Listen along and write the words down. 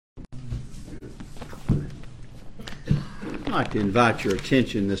I'd like to invite your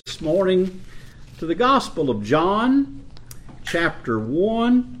attention this morning to the Gospel of John, chapter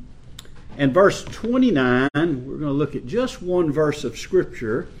 1 and verse 29. We're going to look at just one verse of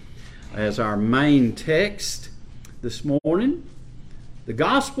Scripture as our main text this morning. The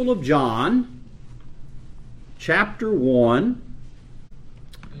Gospel of John, chapter 1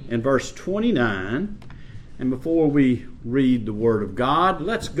 and verse 29. And before we read the Word of God,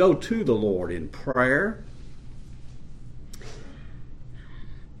 let's go to the Lord in prayer.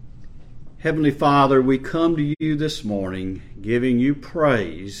 Heavenly Father, we come to you this morning giving you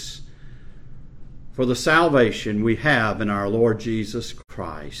praise for the salvation we have in our Lord Jesus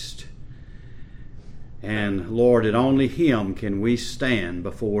Christ. And Lord, at only Him can we stand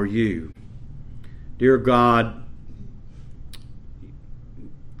before you. Dear God,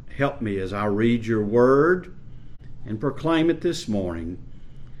 help me as I read your word and proclaim it this morning.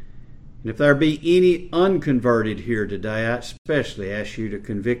 And if there be any unconverted here today, I especially ask you to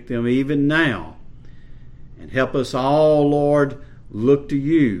convict them even now. And help us all, Lord, look to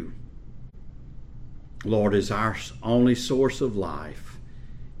you, Lord, as our only source of life.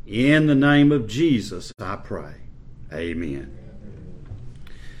 In the name of Jesus, I pray. Amen.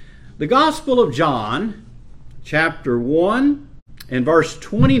 The Gospel of John, chapter 1 and verse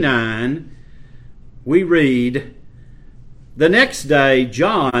 29, we read, "The next day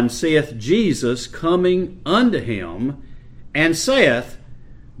John seeth Jesus coming unto him, and saith,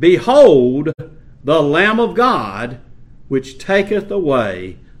 Behold, the Lamb of God, which taketh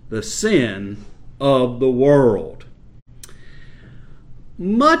away the sin of the world."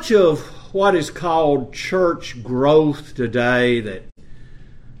 Much of what is called church growth today that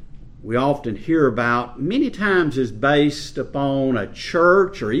we often hear about many times is based upon a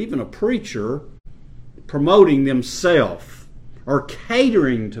church or even a preacher promoting themselves or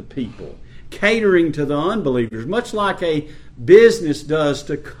catering to people, catering to the unbelievers, much like a business does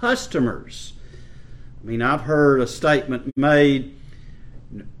to customers. I mean, I've heard a statement made,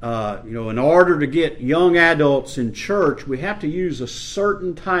 in order to get young adults in church, we have to use a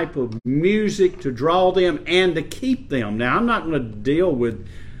certain type of music to draw them and to keep them. Now, I'm not going to deal with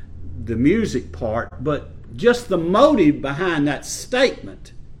the music part, but just the motive behind that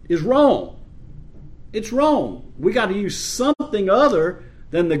statement is wrong. It's wrong. We got to use something other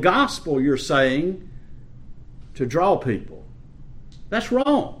than the gospel you're saying to draw people. That's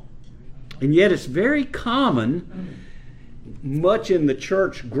wrong. And yet it's very common, much in the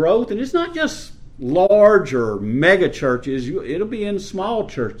church growth, and it's not just large or mega churches, it'll be in small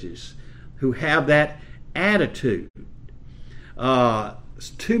churches who have that attitude.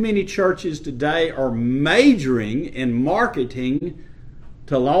 Too many churches today are majoring in marketing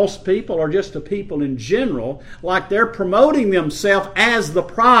to lost people or just to people in general, like they're promoting themselves as the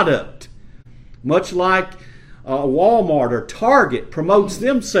product, much like Walmart or Target promotes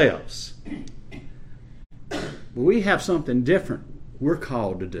themselves. But we have something different we're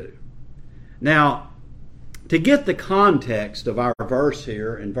called to do. Now, to get the context of our verse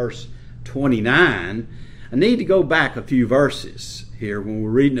here in verse 29, I need to go back a few verses here when we're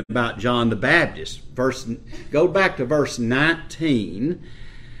reading about John the Baptist. Go back to verse 19,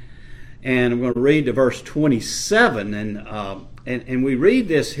 and I'm going to read to verse 27, and we read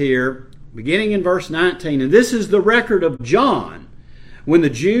this here beginning in verse 19. And this is the record of John, when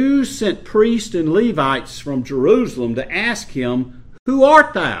the Jews sent priests and Levites from Jerusalem to ask him, Who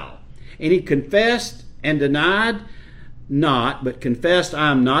art thou? And he confessed and denied not, but confessed,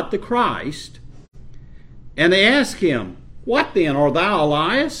 I am not the Christ. And they asked him, What then? Art thou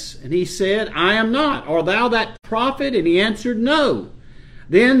Elias? And he said, I am not. Art thou that prophet? And he answered, No.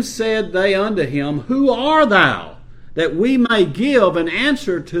 Then said they unto him, Who art thou? That we may give an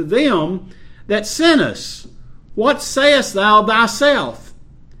answer to them that sent us. What sayest thou thyself?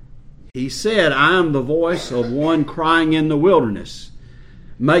 He said, I am the voice of one crying in the wilderness,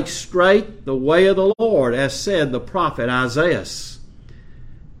 Make straight the way of the Lord, as said the prophet Isaiah.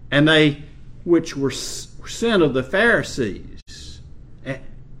 And they which were sent of the Pharisees,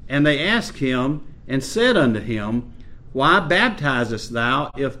 and they asked him and said unto him, Why baptizest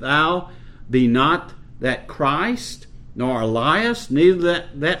thou, if thou be not that Christ, nor Elias, neither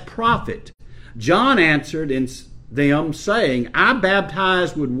that prophet? John answered them, saying, I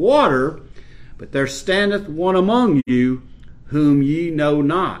baptize with water, but there standeth one among you, whom ye know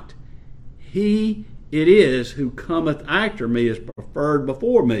not. He it is who cometh after me is preferred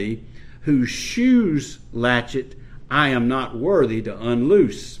before me, whose shoes latchet I am not worthy to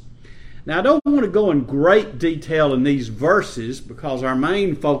unloose. Now, I don't want to go in great detail in these verses because our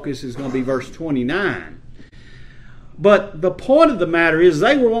main focus is going to be verse 29. But the point of the matter is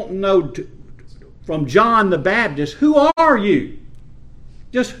they were wanting to know from John the Baptist, who are you?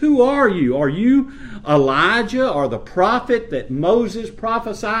 Just who are you? Are you Elijah or the prophet that Moses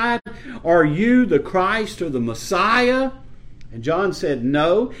prophesied? Are you the Christ or the Messiah? And John said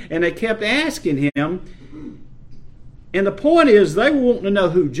no. And they kept asking him. And the point is, they were wanting to know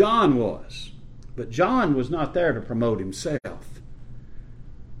who John was. But John was not there to promote himself.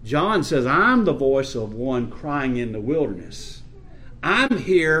 John says, I'm the voice of one crying in the wilderness. I'm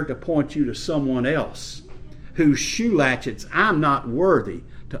here to point you to someone else whose shoe latchets I'm not worthy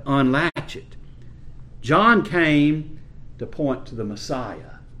to unlatch it. John came to point to the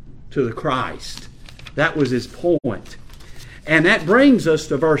Messiah, to the Christ. That was his point. And that brings us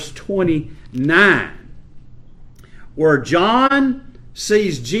to verse 29, where John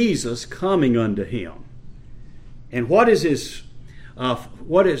sees Jesus coming unto him. And what is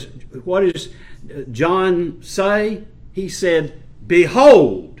John say? He said,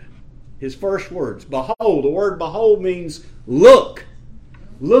 behold. His first words, behold. The word behold means look.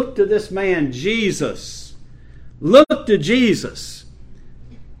 Look to this man, Jesus. Look to Jesus.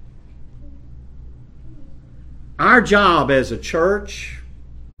 Our job as a church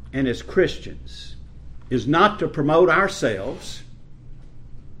and as Christians is not to promote ourselves,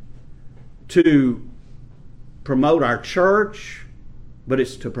 to promote our church, but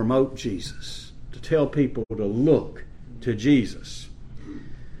it's to promote Jesus, to tell people to look to Jesus.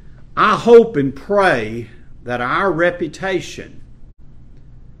 I hope and pray that our reputation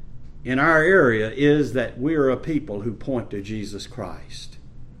in our area is that we are a people who point to Jesus Christ.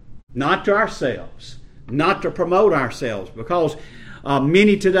 Not to ourselves, not to promote ourselves, because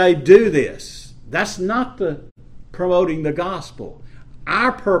many today do this. That's not the promoting the gospel.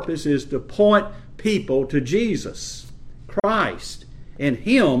 Our purpose is to point people to Jesus Christ and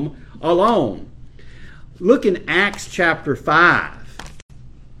Him alone. Look in Acts chapter 5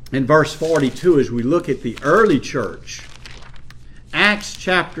 and verse 42 as we look at the early church. Acts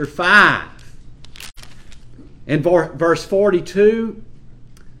chapter 5 and verse 42,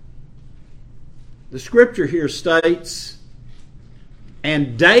 the scripture here states,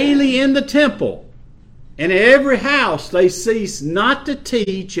 and daily in the temple and in every house they cease not to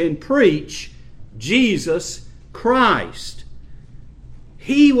teach and preach Jesus Christ.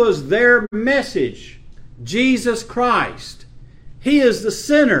 He was their message, Jesus Christ. He is the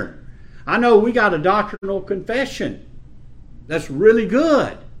center. I know we got a doctrinal confession. That's really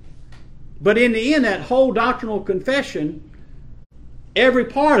good. But in the end, that whole doctrinal confession, every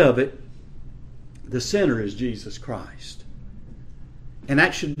part of it, the center is Jesus Christ. And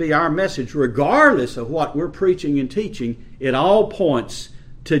that should be our message, regardless of what we're preaching and teaching. It all points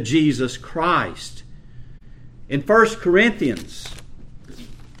to Jesus Christ. In 1 Corinthians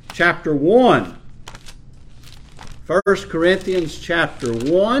chapter 1, 1 Corinthians chapter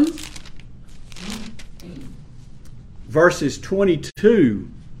 1, verses 22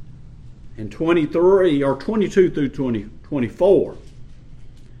 and 23, or 22 through 24.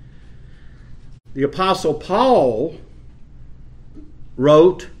 The Apostle Paul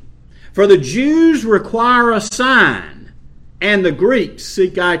wrote, for the Jews require a sign, and the Greeks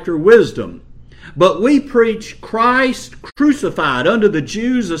seek after wisdom. But we preach Christ crucified, unto the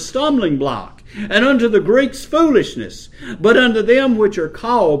Jews a stumbling block, and unto the Greeks foolishness. But unto them which are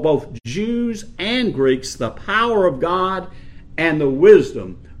called, both Jews and Greeks, the power of God and the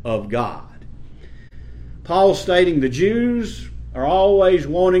wisdom of God. Paul stating the Jews are always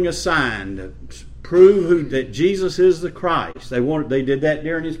wanting a sign to prove that Jesus is the Christ. They did that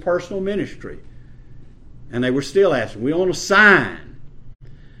during his personal ministry. And they were still asking, we want a sign.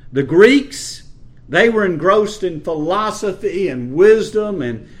 The Greeks, they were engrossed in philosophy and wisdom,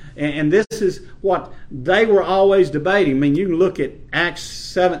 and this is what they were always debating. I mean, you can look at Acts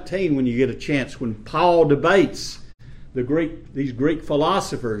 17 when you get a chance, when Paul debates these Greek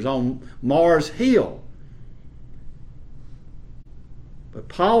philosophers on Mars Hill. But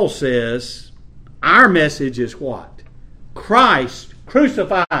Paul says, our message is what? Christ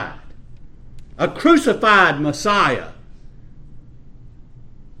crucified. A crucified Messiah.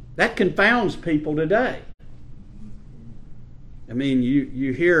 That confounds people today. I mean,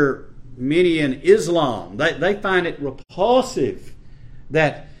 you hear many in Islam, they find it repulsive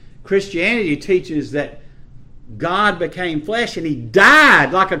that Christianity teaches that God became flesh and He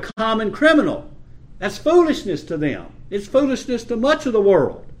died like a common criminal. That's foolishness to them. It's foolishness to much of the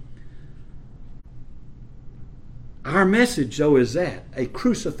world. Our message, though, is that a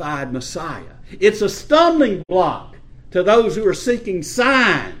crucified Messiah. It's a stumbling block to those who are seeking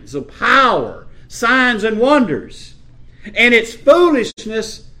signs of power, signs and wonders. And it's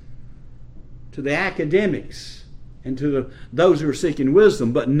foolishness to the academics and to those who are seeking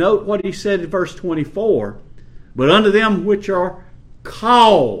wisdom. But note what he said in verse 24. But unto them which are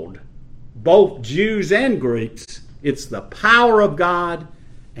called, both Jews and Greeks, it's the power of God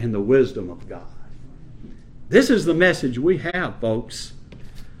and the wisdom of God. This is the message we have, folks,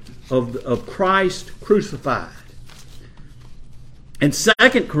 of Christ crucified. In 2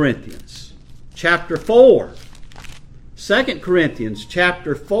 Corinthians chapter 4, 2 Corinthians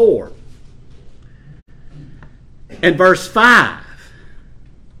chapter 4 and verse 5,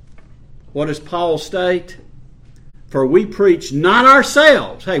 what does Paul state? For we preach not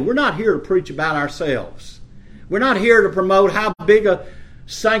ourselves. Hey, we're not here to preach about ourselves. We're not here to promote how big a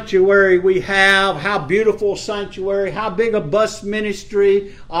sanctuary we have, how beautiful sanctuary, how big a bus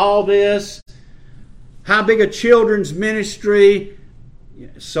ministry, all this, how big a children's ministry,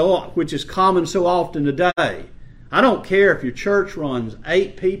 which is common so often today. I don't care if your church runs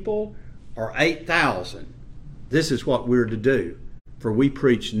 8 people or 8,000. This is what we're to do. For we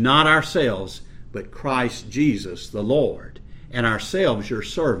preach not ourselves, but Christ Jesus the Lord, and ourselves your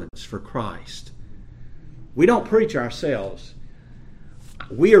servants for Christ. We don't preach ourselves.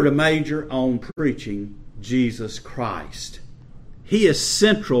 We are to major on preaching Jesus Christ. He is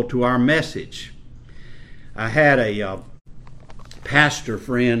central to our message. I had a pastor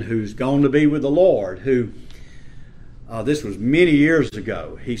friend who's gone to be with the Lord, who, this was many years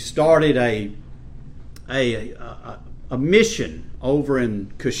ago, he started a mission over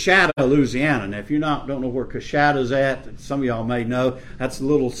in Coshada, Louisiana. Now, if you don't know where Coshada's at, some of y'all may know, that's a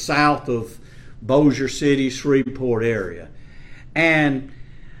little south of Bossier City, Shreveport area. And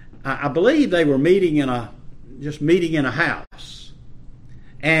I believe they were meeting in a house.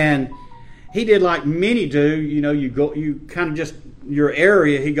 And he did like many do, you kind of just, your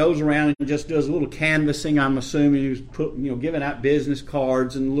area, he goes around and just does a little canvassing. I'm assuming he was giving out business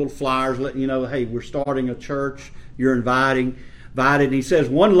cards and little flyers, letting you know, hey, we're starting a church, you're invited. And he says,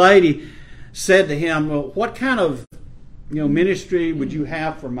 one lady said to him, well, what kind of ministry would you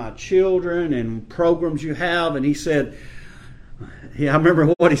have for my children and programs you have? And he said, I remember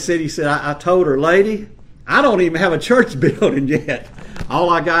what he said. He said, I told her, lady, I don't even have a church building yet. All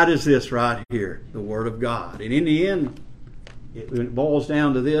I got is this right here, the Word of God. And in the end, when it boils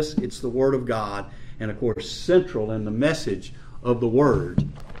down to this, it's the Word of God. And of course, central in the message of the Word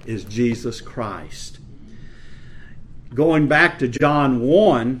is Jesus Christ. Going back to John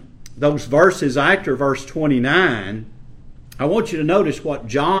 1, those verses after verse 29, I want you to notice what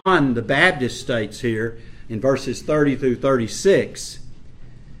John the Baptist states here in verses 30 through 36.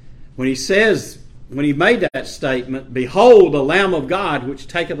 When he made that statement, behold the Lamb of God, which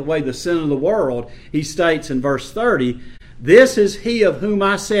taketh away the sin of the world, he states in verse 30, this is he of whom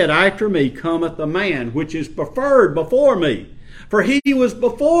I said, after me cometh a man, which is preferred before me. For he was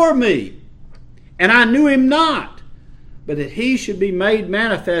before me, and I knew him not, but that he should be made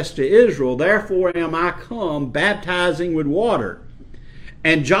manifest to Israel. Therefore am I come, baptizing with water.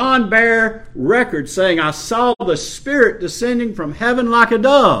 And John bare record, saying, I saw the Spirit descending from heaven like a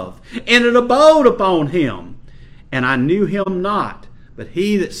dove, and it abode upon him. And I knew him not, but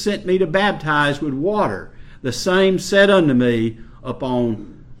he that sent me to baptize with water, the same said unto me,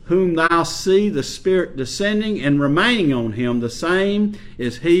 upon whom thou see the Spirit descending and remaining on him, the same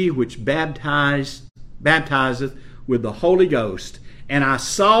is he which baptizeth with the Holy Ghost. And I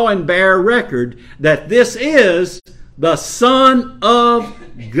saw and bear record that this is the Son of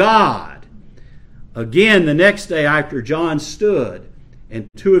God. Again, the next day after John stood, and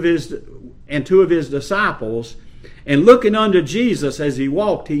two of his disciples, and looking unto Jesus as he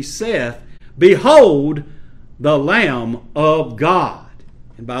walked, he saith, behold the Lamb of God.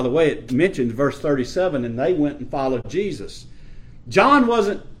 And by the way, it mentions verse 37, and they went and followed Jesus. John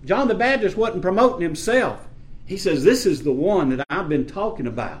the Baptist wasn't promoting himself. He says, this is the one that I've been talking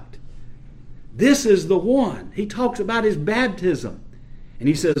about. This is the one. He talks about his baptism. And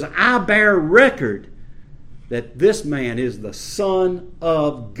he says, I bear record that this man is the Son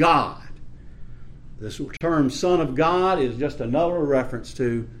of God. This term Son of God is just another reference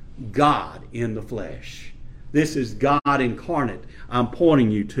to God in the flesh. This is God incarnate I'm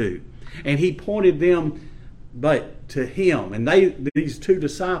pointing you to. And he pointed them to him. And these two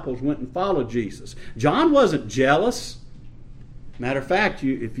disciples went and followed Jesus. John wasn't jealous. Matter of fact,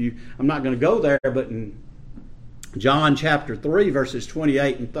 I'm not going to go there, but in John chapter 3, verses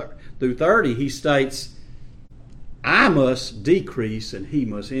 28 through 30, he states, I must decrease and he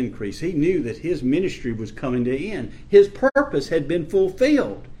must increase. He knew that his ministry was coming to end. His purpose had been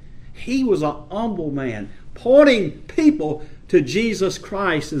fulfilled. He was a humble man, pointing people to Jesus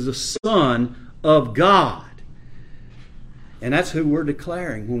Christ as the Son of God. And that's who we're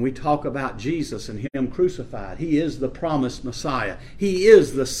declaring when we talk about Jesus and Him crucified. He is the promised Messiah. He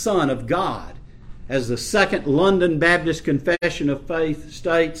is the Son of God. As the Second London Baptist Confession of Faith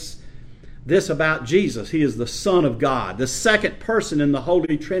states this about Jesus: He is the Son of God, the second person in the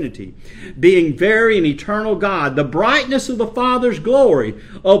Holy Trinity, being very and eternal God, the brightness of the Father's glory,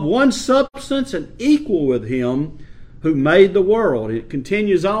 of one substance and equal with Him who made the world. It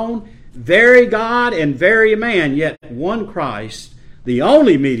continues on, very God and very man, yet one Christ, the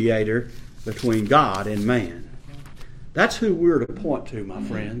only mediator between God and man. That's who we're to point to, my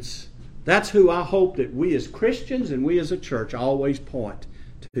friends. That's who I hope that we as Christians and we as a church always point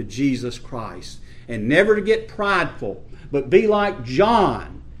to, Jesus Christ. And never to get prideful, but be like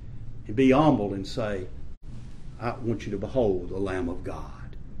John and be humble and say, I want you to behold the Lamb of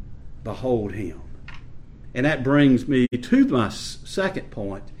God. Behold Him. And that brings me to my second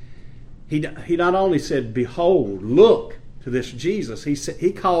point. He not only said, behold, look to this Jesus,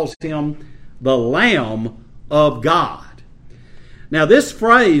 he calls Him the Lamb of God. Now this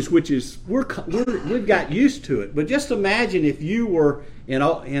phrase, which is, we've got used to it, but just imagine if you were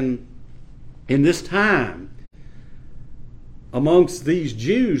in this time amongst these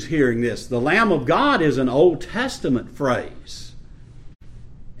Jews hearing this. The Lamb of God is an Old Testament phrase.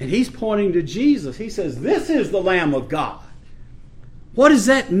 And He's pointing to Jesus. He says, this is the Lamb of God. What does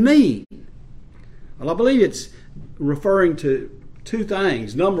that mean? Well, I believe it's referring to two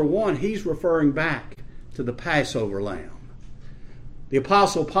things. Number one, He's referring back to the Passover lamb. The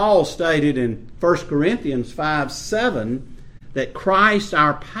Apostle Paul stated in 1 Corinthians 5:7 that Christ,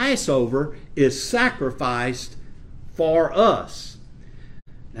 our Passover, is sacrificed for us.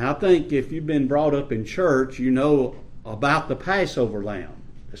 Now, I think if you've been brought up in church, you know about the Passover lamb.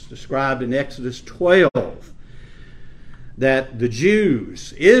 It's described in Exodus 12 that the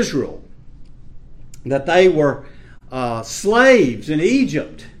Jews, Israel, that they were slaves in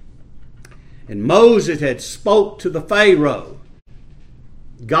Egypt. And Moses had spoke to the Pharaoh.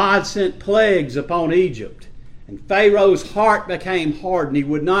 God sent plagues upon Egypt. And Pharaoh's heart became hard and he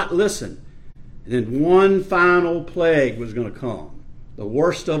would not listen. And then one final plague was going to come, the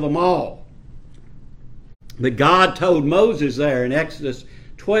worst of them all. But God told Moses there in Exodus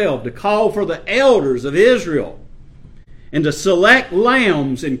 12 to call for the elders of Israel and to select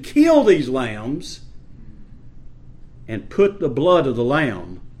lambs and kill these lambs and put the blood of the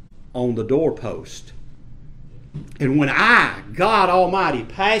lamb on the doorpost. And when God Almighty,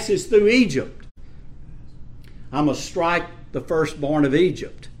 passes through Egypt, I must strike the firstborn of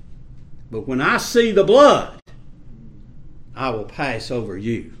Egypt. But when I see the blood, I will pass over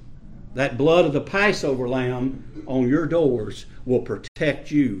you. That blood of the Passover lamb on your doors will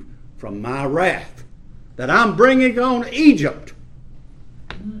protect you from my wrath that I'm bringing on Egypt.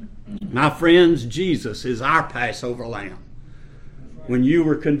 My friends, Jesus is our Passover lamb. When you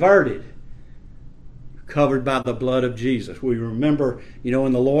were converted, covered by the blood of Jesus. We remember, in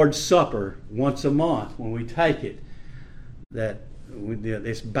the Lord's Supper once a month when we take it, that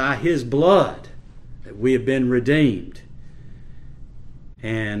it's by His blood that we have been redeemed.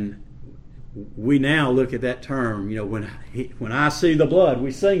 And we now look at that term, when I see the blood,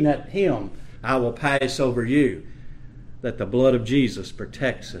 we sing that hymn, I will pass over you, that the blood of Jesus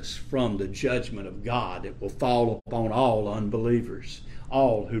protects us from the judgment of God that will fall upon all unbelievers,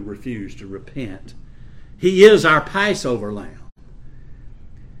 all who refuse to repent. He is our Passover lamb.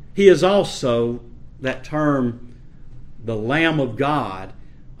 He is also, that term, the Lamb of God,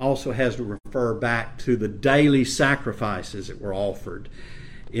 also has to refer back to the daily sacrifices that were offered.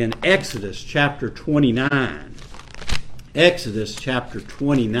 In Exodus chapter 29,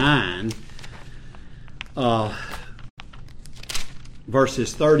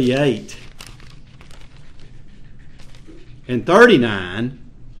 verses 38 and 39,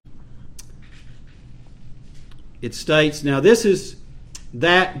 it states, now this is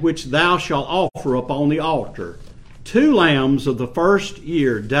that which thou shalt offer upon the altar, 2 lambs of the first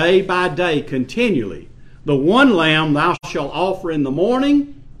year, day by day continually. The one lamb thou shalt offer in the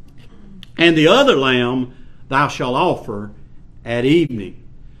morning, and the other lamb thou shalt offer at evening.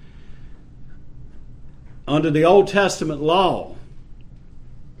 Under the Old Testament law,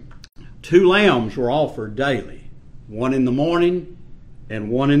 2 lambs were offered daily, one in the morning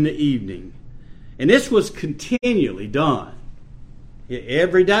and one in the evening. And this was continually done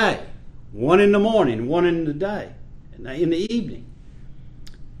every day, one in the morning, one in the day, in the evening.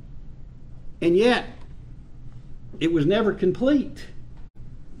 And yet, it was never complete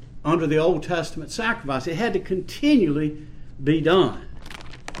under the Old Testament sacrifice. It had to continually be done.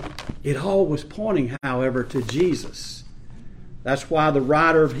 It all was pointing, however, to Jesus. That's why the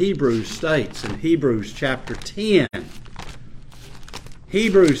writer of Hebrews states in Hebrews chapter 10,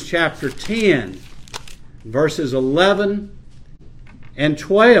 Hebrews chapter 10, verses 11 and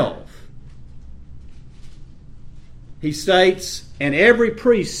 12. He states, "And every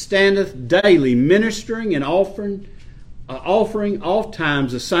priest standeth daily ministering and offering oft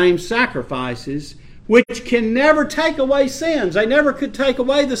times the same sacrifices, which can never take away sins." They never could take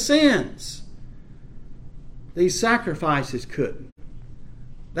away the sins. These sacrifices couldn't.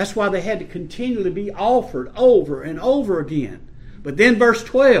 That's why they had to continually be offered over and over again. But then verse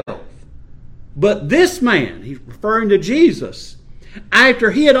 12, "But this man," he's referring to Jesus, "after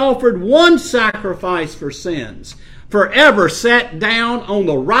he had offered one sacrifice for sins, forever sat down on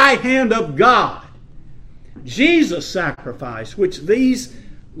the right hand of God." Jesus' sacrifice, which these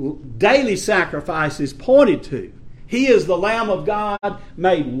daily sacrifices pointed to. He is the Lamb of God,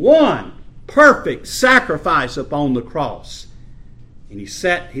 made one perfect sacrifice upon the cross. And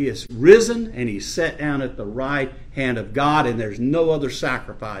he is risen and he's sat down at the right hand of God, and there's no other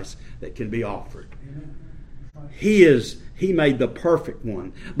sacrifice that can be offered. He made the perfect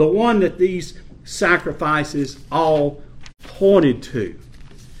one. The one that these sacrifices all pointed to.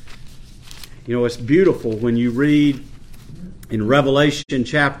 You know, it's beautiful when you read in Revelation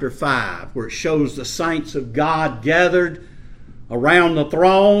chapter 5, where it shows the saints of God gathered around the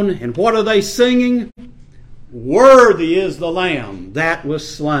throne. And what are they singing? "Worthy is the Lamb that was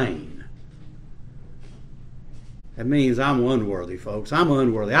slain." That means I'm unworthy, folks. I'm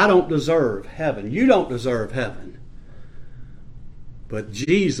unworthy. I don't deserve heaven. You don't deserve heaven. But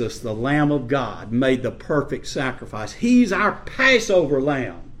Jesus, the Lamb of God, made the perfect sacrifice. He's our Passover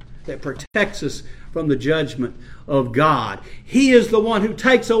lamb that protects us from the judgment of God. He is the one who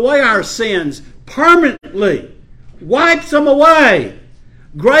takes away our sins permanently, wipes them away.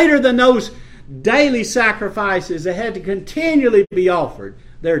 Greater than those daily sacrifices that had to continually be offered.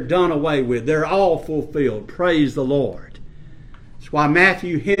 They're done away with. They're all fulfilled. Praise the Lord. That's why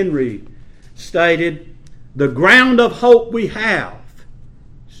Matthew Henry stated, "The ground of hope we have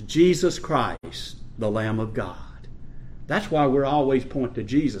is Jesus Christ, the Lamb of God." That's why we're always pointing to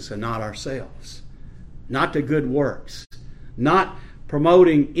Jesus and not ourselves. Not to good works. Not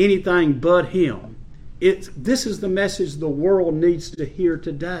promoting anything but Him. This is the message the world needs to hear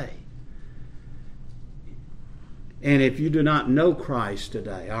today. And if you do not know Christ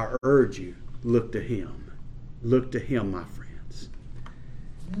today, I urge you, look to Him. Look to Him, my friends.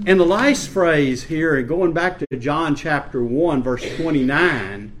 And the last phrase here, and going back to John chapter 1, verse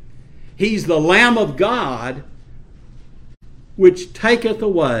 29, He's the Lamb of God, which taketh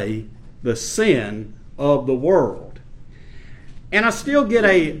away the sin of the world. And I still get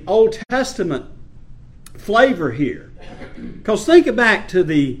an Old Testament flavor here. Because think back to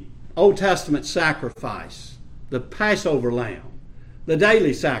the Old Testament sacrifice, the Passover lamb, the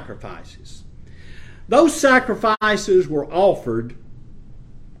daily sacrifices. Those sacrifices were offered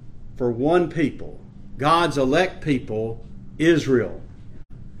for one people, God's elect people, Israel.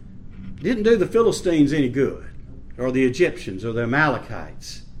 Didn't do the Philistines any good, or the Egyptians, or the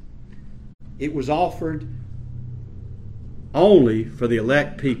Amalekites. It was offered only for the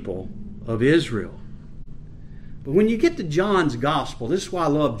elect people of Israel. But when you get to John's Gospel, this is why I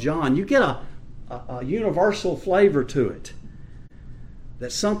love John, you get a universal flavor to it.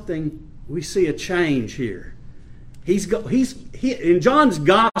 That's something, we see a change here. In John's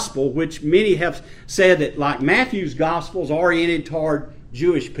Gospel, which many have said that like Matthew's Gospel is oriented toward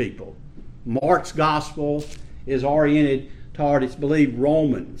Jewish people. Mark's Gospel is oriented toward, it's believed,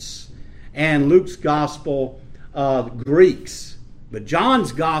 Romans. And Luke's Gospel, Greeks. But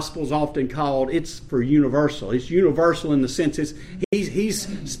John's Gospel is often called, it's for universal. It's universal in the sense he's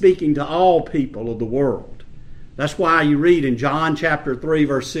speaking to all people of the world. That's why you read in John chapter 3,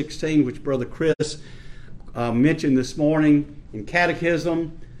 verse 16, which Brother Chris mentioned this morning in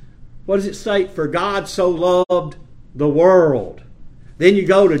Catechism. What does it state? For God so loved the world. Then you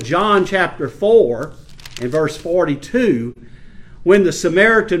go to John chapter 4 and verse 42, when the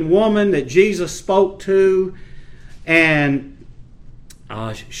Samaritan woman that Jesus spoke to, and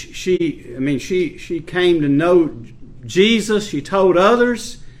she came to know Jesus. She told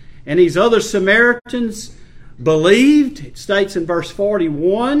others, and these other Samaritans believed. It states in verse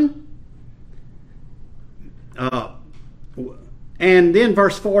 41, and then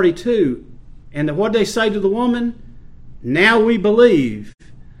verse 42. And what did they say to the woman? Now we believe,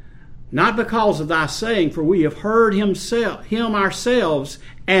 not because of thy saying, for we have heard him ourselves,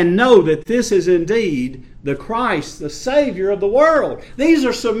 and know that this is indeed the Christ, the Savior of the world. These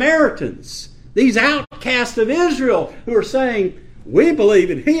are Samaritans, these outcasts of Israel, who are saying, we believe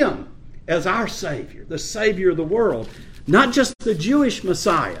in Him as our Savior, the Savior of the world, not just the Jewish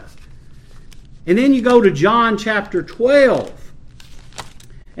Messiah. And then you go to John chapter 12.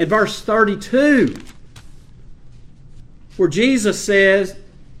 And verse 32, where Jesus says,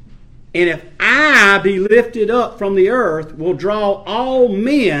 "And if I be lifted up from the earth, will draw all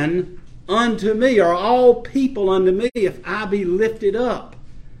men unto me," or all people unto me, if I be lifted up.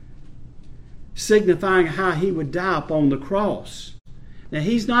 Signifying how he would die upon the cross. Now,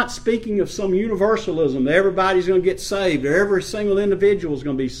 he's not speaking of some universalism that everybody's going to get saved or every single individual is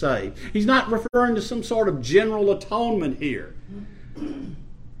going to be saved. He's not referring to some sort of general atonement here.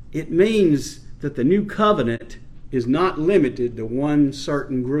 It means that the new covenant is not limited to one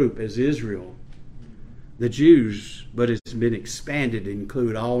certain group as Israel, the Jews, but it's been expanded to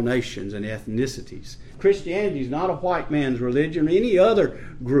include all nations and ethnicities. Christianity is not a white man's religion or any other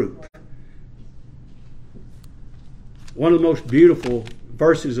group. One of the most beautiful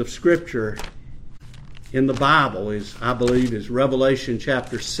verses of Scripture in the Bible is, I believe, is Revelation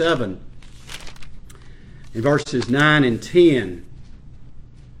chapter 7 in verses 9 and 10.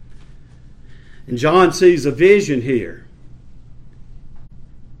 And John sees a vision here.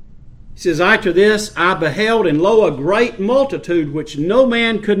 He says, "After this I beheld, and lo, a great multitude which no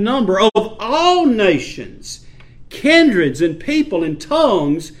man could number, of all nations, kindreds, and people, and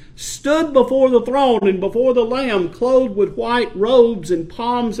tongues, stood before the throne and before the Lamb, clothed with white robes and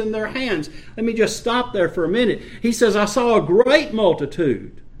palms in their hands." Let me just stop there for a minute. He says, I saw a great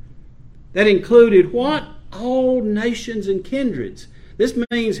multitude. That included what? All nations and kindreds. This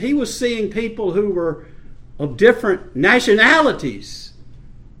means he was seeing people who were of different nationalities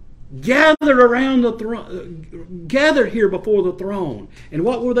gathered around the throne, gathered here before the throne. And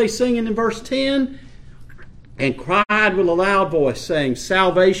what were they singing in verse 10? "And cried with a loud voice, saying,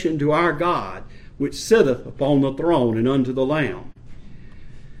 Salvation to our God, which sitteth upon the throne and unto the Lamb."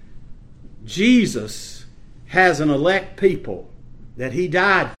 Jesus has an elect people that he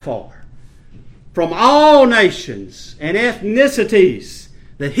died for, from all nations and ethnicities,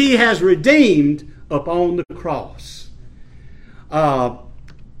 that he has redeemed upon the cross.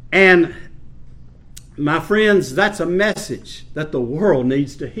 And my friends, that's a message that the world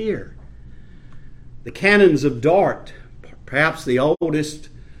needs to hear. The Canons of Dort, perhaps the oldest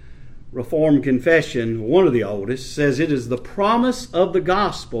Reformed confession, one of the oldest, says it is the promise of the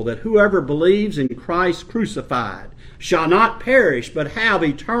gospel that whoever believes in Christ crucified shall not perish but have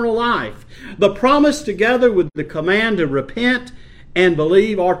eternal life. The promise, together with the command to repent and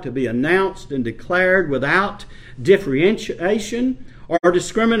believe, are to be announced and declared without differentiation or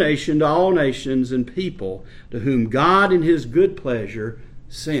discrimination to all nations and people to whom God in his good pleasure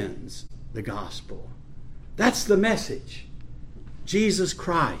sends the gospel. That's the message. Jesus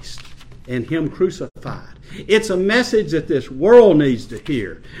Christ and him crucified. It's a message that this world needs to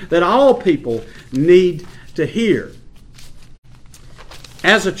hear, that all people need to hear.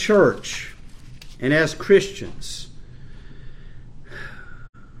 As a church and as Christians,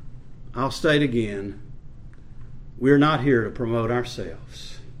 I'll state again, we're not here to promote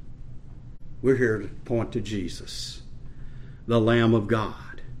ourselves. We're here to point to Jesus, the Lamb of God.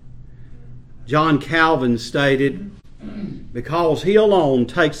 John Calvin stated, "Because he alone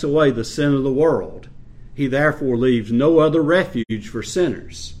takes away the sin of the world, he therefore leaves no other refuge for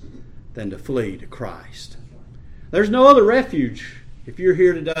sinners than to flee to Christ." There's no other refuge if you're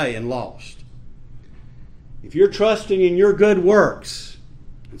here today and lost. If you're trusting in your good works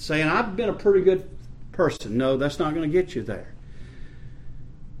and saying, "I've been a pretty good person," no, that's not going to get you there.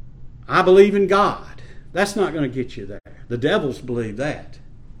 "I believe in God," that's not going to get you there. The devils believe that.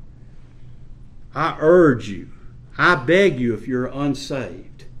 I urge you, I beg you, if you're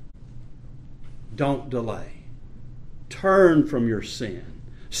unsaved, don't delay. Turn from your sin.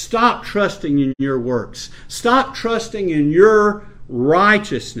 Stop trusting in your works. Stop trusting in your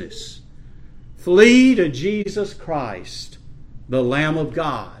righteousness. Flee to Jesus Christ, the Lamb of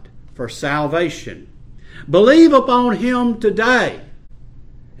God, for salvation. Believe upon him today.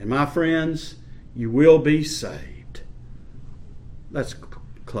 And my friends, you will be saved. Let's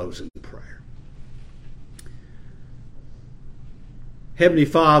close in prayer. Heavenly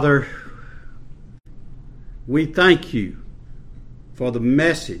Father, we thank you for the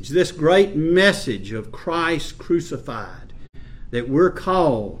message, this great message of Christ crucified, that we're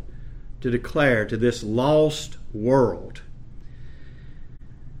called to declare to this lost world.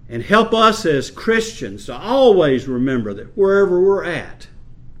 And help us as Christians to always remember that wherever we're at,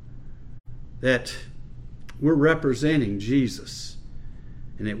 that we're representing Jesus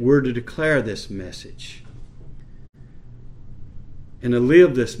and that we're to declare this message and to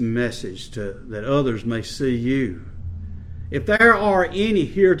live this message that others may see you. If there are any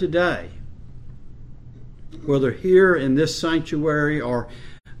here today, whether here in this sanctuary or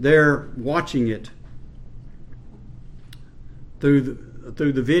they're watching it through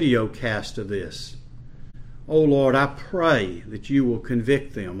through the video cast of this. Oh Lord, I pray that you will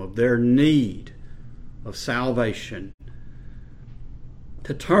convict them of their need of salvation,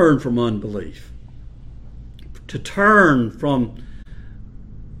 to turn from unbelief, to turn from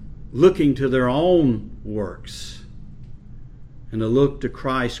looking to their own works, and to look to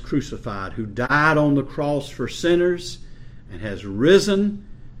Christ crucified, who died on the cross for sinners and has risen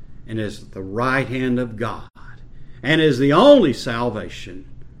and is at the right hand of God and is the only salvation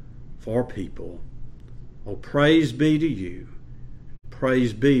for people. Oh, praise be to you.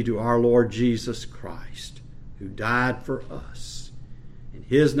 Praise be to our Lord Jesus Christ, who died for us. In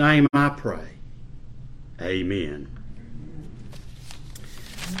His name I pray. Amen.